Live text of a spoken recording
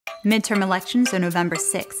Midterm elections are November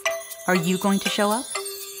 6th. Are you going to show up?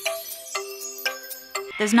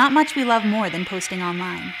 There's not much we love more than posting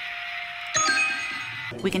online.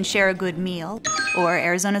 We can share a good meal or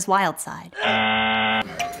Arizona's wild side.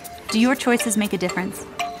 Do your choices make a difference?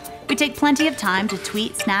 We take plenty of time to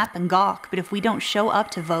tweet, snap, and gawk, but if we don't show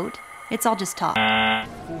up to vote, it's all just talk.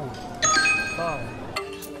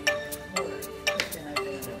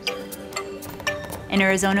 In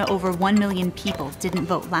Arizona, over 1 million people didn't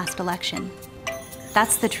vote last election.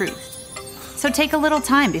 That's the truth. So take a little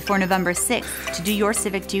time before November 6th to do your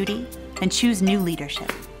civic duty and choose new leadership.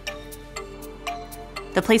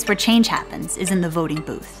 The place where change happens is in the voting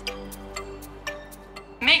booth.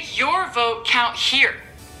 Make your vote count here.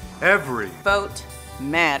 Every vote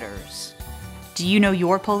matters. Do you know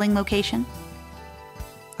your polling location?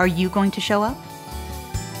 Are you going to show up?